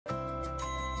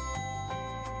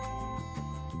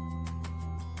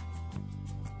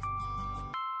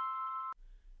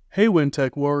Hey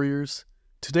Weintek Warriors!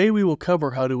 Today we will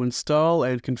cover how to install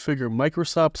and configure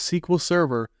Microsoft SQL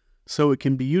Server so it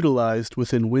can be utilized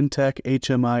within Weintek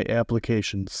HMI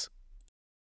applications.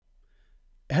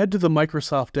 Head to the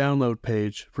Microsoft download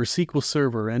page for SQL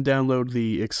Server and download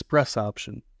the Express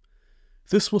option.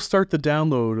 This will start the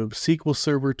download of SQL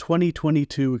Server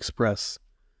 2022 Express.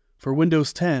 For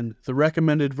Windows 10, the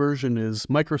recommended version is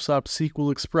Microsoft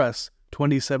SQL Express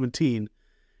 2017,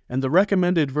 and the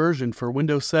recommended version for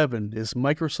Windows 7 is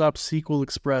Microsoft SQL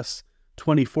Express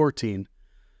 2014.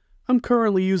 I'm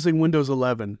currently using Windows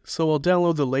 11, so I'll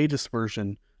download the latest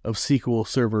version of SQL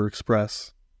Server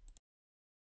Express.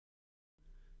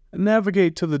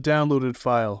 Navigate to the downloaded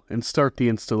file and start the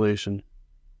installation.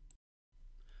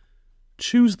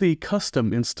 Choose the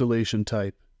custom installation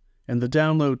type and the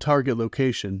download target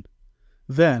location.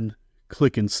 Then,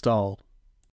 click Install.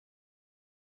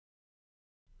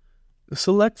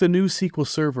 Select the new SQL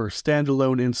Server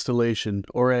standalone installation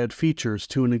or add features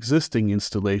to an existing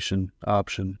installation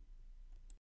option.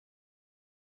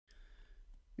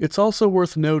 It's also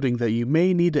worth noting that you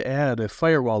may need to add a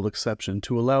firewall exception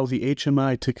to allow the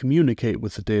HMI to communicate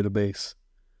with the database.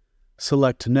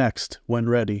 Select Next when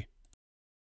ready.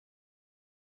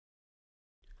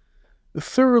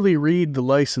 Thoroughly read the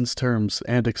license terms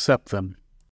and accept them.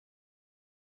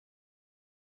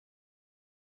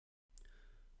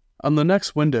 On the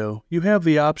next window, you have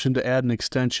the option to add an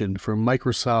extension for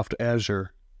Microsoft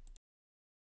Azure.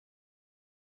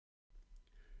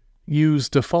 Use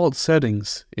default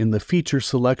settings in the Feature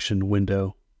Selection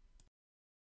window.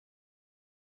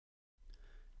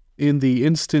 In the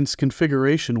Instance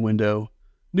Configuration window,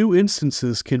 new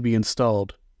instances can be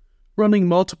installed. Running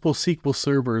multiple SQL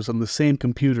servers on the same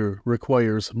computer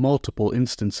requires multiple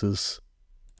instances.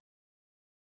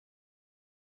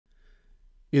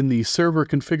 In the Server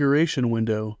Configuration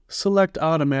window, select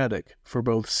Automatic for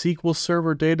both SQL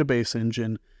Server Database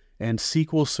Engine and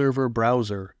SQL Server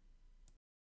Browser.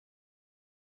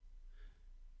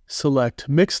 Select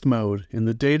Mixed Mode in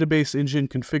the Database Engine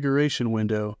Configuration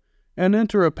window and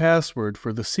enter a password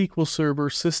for the SQL Server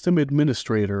System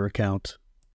Administrator account.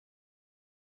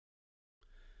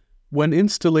 When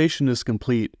installation is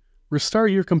complete,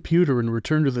 restart your computer and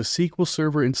return to the SQL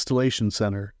Server Installation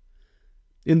Center.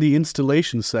 In the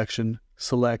Installation section,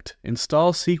 select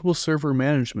Install SQL Server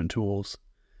Management Tools.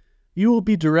 You will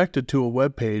be directed to a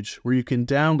web page where you can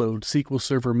download SQL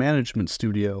Server Management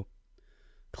Studio.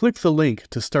 Click the link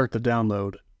to start the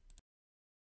download.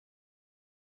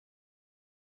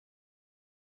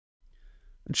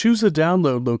 Choose a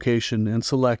download location and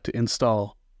select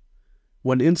Install.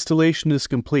 When installation is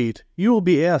complete, you will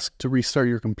be asked to restart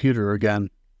your computer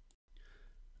again.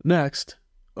 Next,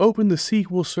 open the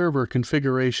SQL Server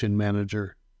Configuration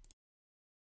Manager.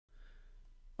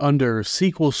 Under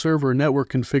SQL Server Network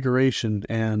Configuration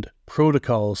and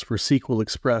Protocols for SQL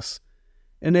Express,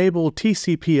 enable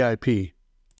TCP/IP.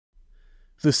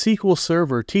 The SQL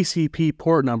Server TCP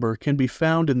port number can be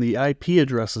found in the IP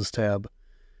Addresses tab.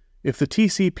 If the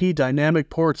TCP dynamic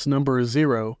ports number is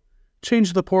 0,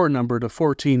 change the port number to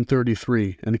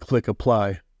 1433 and click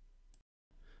Apply.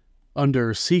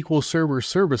 Under SQL Server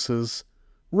Services,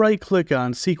 right-click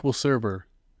on SQL Server,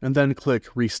 and then click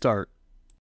Restart.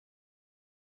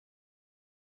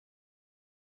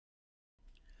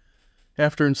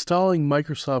 After installing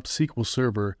Microsoft SQL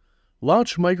Server,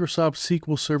 launch Microsoft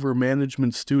SQL Server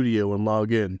Management Studio and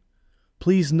log in.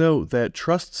 Please note that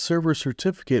Trust Server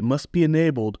Certificate must be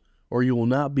enabled or you will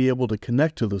not be able to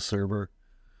connect to the server.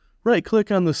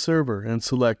 Right-click on the server and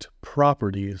select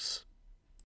Properties.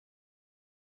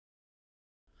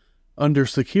 Under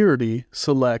Security,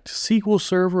 select SQL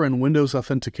Server and Windows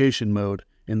Authentication Mode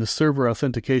in the Server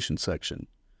Authentication section.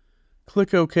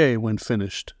 Click OK when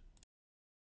finished.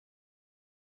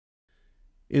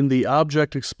 In the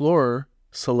Object Explorer,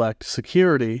 select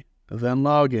Security, then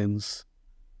Logins,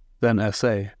 then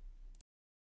SA.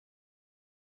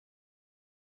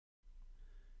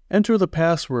 Enter the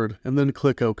password and then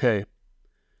click OK.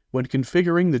 When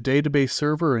configuring the database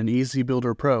server in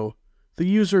EasyBuilder Pro,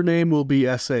 the username will be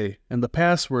SA and the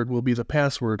password will be the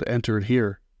password entered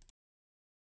here.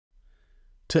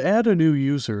 To add a new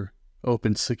user,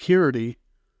 open Security,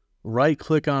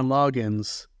 right-click on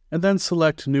Logins, and then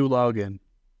select New Login.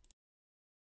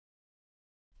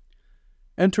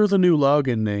 Enter the new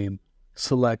login name,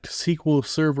 select SQL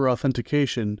Server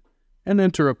Authentication, and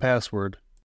enter a password.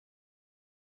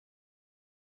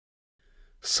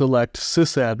 Select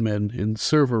Sysadmin in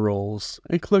Server Roles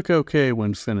and click OK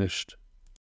when finished.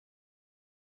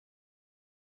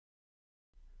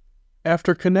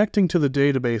 After connecting to the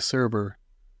database server,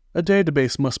 a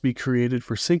database must be created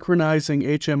for synchronizing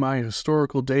HMI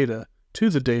historical data to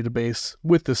the database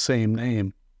with the same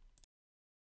name.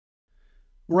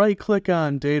 Right-click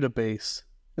on Database,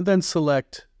 and then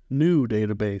select New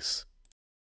Database.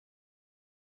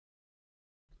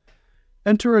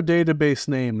 Enter a database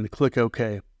name and click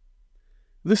OK.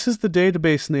 This is the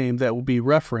database name that will be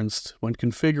referenced when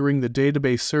configuring the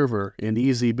database server in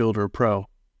EasyBuilder Pro.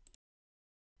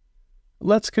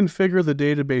 Let's configure the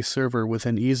database server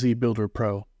within EasyBuilder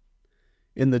Pro.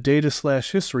 In the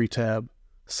Data/History tab,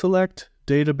 select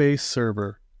Database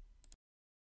Server.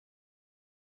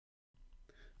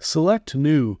 Select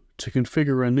New to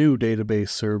configure a new database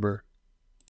server.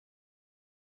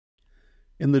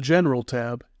 In the General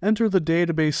tab, enter the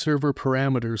database server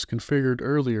parameters configured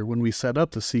earlier when we set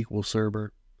up the SQL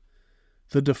server.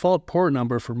 The default port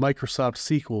number for Microsoft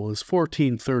SQL is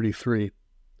 1433.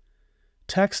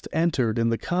 Text entered in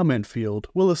the comment field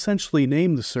will essentially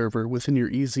name the server within your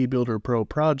EasyBuilder Pro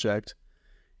project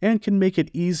and can make it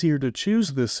easier to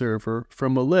choose this server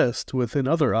from a list within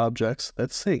other objects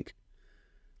that sync,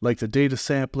 like the data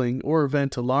sampling or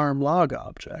event alarm log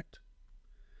object.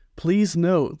 Please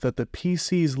note that the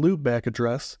PC's loopback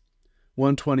address,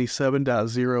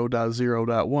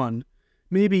 127.0.0.1,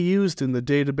 may be used in the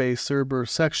database server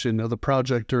section of the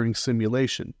project during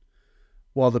simulation,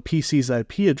 while the PC's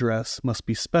IP address must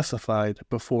be specified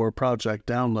before project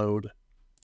download.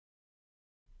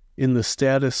 In the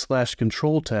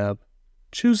Status/Control tab,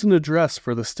 choose an address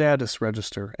for the status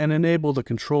register and enable the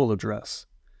control address.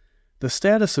 The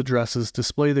status addresses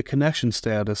display the connection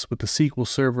status with the SQL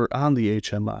Server on the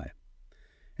HMI,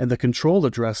 and the control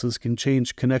addresses can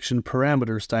change connection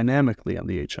parameters dynamically on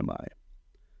the HMI.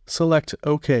 Select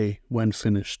OK when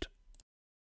finished.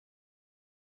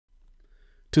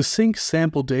 To sync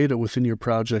sample data within your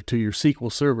project to your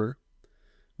SQL Server,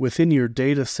 within your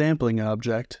data sampling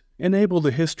object, enable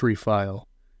the history file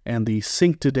and the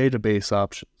Sync to Database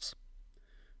options.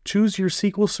 Choose your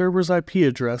SQL Server's IP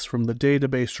address from the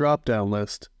database drop-down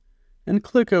list, and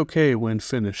click OK when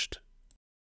finished.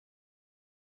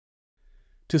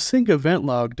 To sync event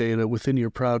log data within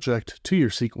your project to your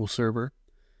SQL Server,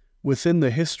 within the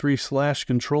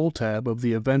History/Control tab of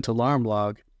the Event Alarm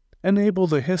log, enable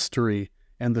the History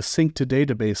and the Sync to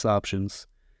Database options,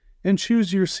 and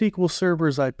choose your SQL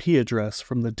Server's IP address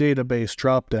from the database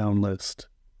drop-down list.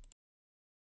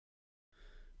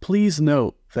 Please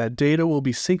note that data will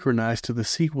be synchronized to the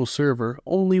SQL Server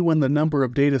only when the number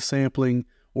of data sampling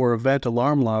or event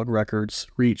alarm log records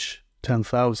reach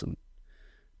 10,000.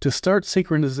 To start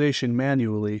synchronization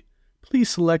manually,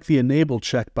 please select the Enable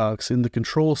checkbox in the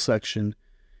Control section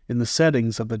in the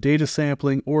settings of the data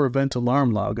sampling or event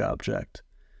alarm log object.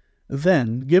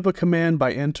 Then, give a command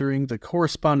by entering the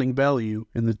corresponding value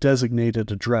in the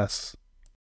designated address.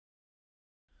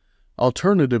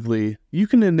 Alternatively, you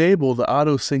can enable the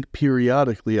Auto-Sync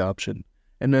Periodically option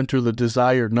and enter the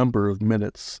desired number of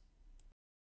minutes.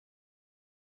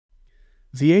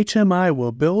 The HMI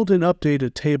will build and update a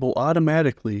table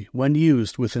automatically when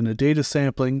used within a data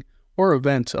sampling or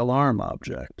event alarm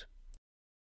object.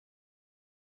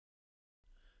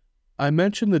 I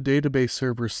mentioned the database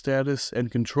server status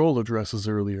and control addresses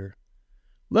earlier.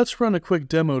 Let's run a quick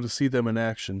demo to see them in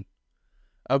action.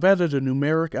 I've added a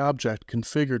numeric object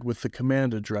configured with the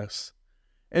command address.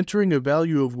 Entering a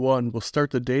value of 1 will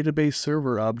start the database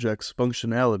server object's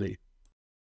functionality.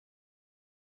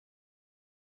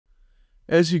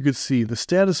 As you can see, the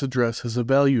status address has a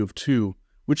value of 2,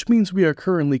 which means we are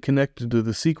currently connected to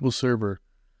the SQL Server,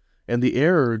 and the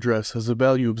error address has a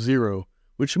value of 0,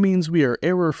 which means we are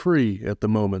error-free at the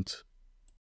moment.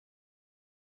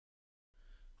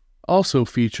 Also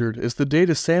featured is the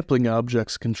data sampling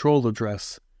object's control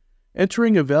address.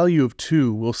 Entering a value of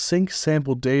 2 will sync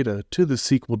sampled data to the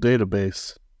SQL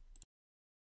database.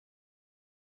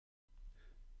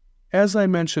 As I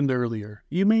mentioned earlier,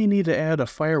 you may need to add a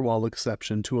firewall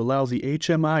exception to allow the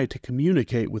HMI to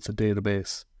communicate with the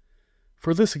database.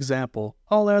 For this example,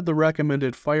 I'll add the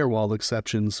recommended firewall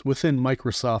exceptions within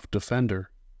Microsoft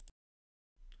Defender.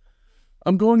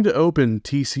 I'm going to open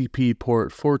TCP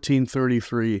port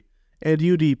 1433 and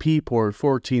UDP port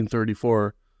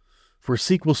 1434 for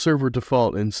SQL Server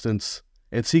Default Instance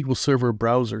and SQL Server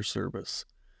Browser Service.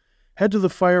 Head to the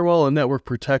Firewall and Network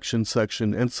Protection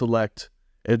section and select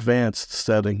Advanced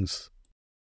Settings.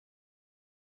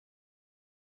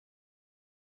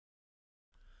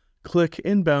 Click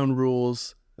Inbound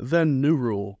Rules, then New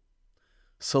Rule.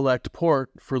 Select Port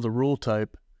for the rule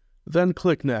type, then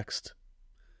click Next.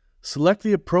 Select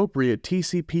the appropriate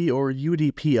TCP or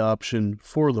UDP option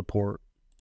for the port.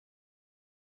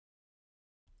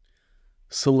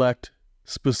 Select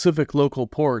specific local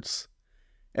ports,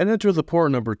 and enter the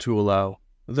port number to allow,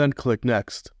 then click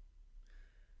Next.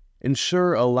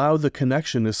 Ensure Allow the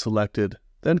Connection is selected,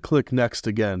 then click Next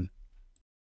again.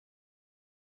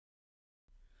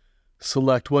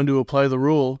 Select when to apply the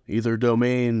rule, either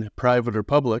domain, private, or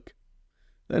public,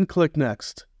 then click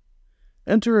Next.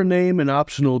 Enter a name and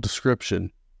optional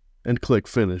description, and click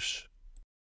Finish.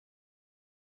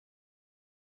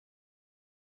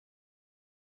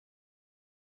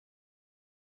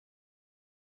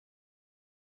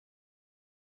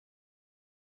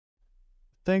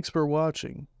 Thanks for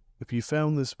watching. If you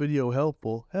found this video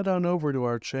helpful, head on over to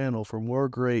our channel for more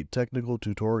great technical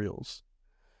tutorials.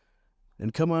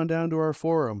 And come on down to our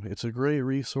forum. It's a great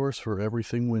resource for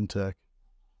everything Weintek.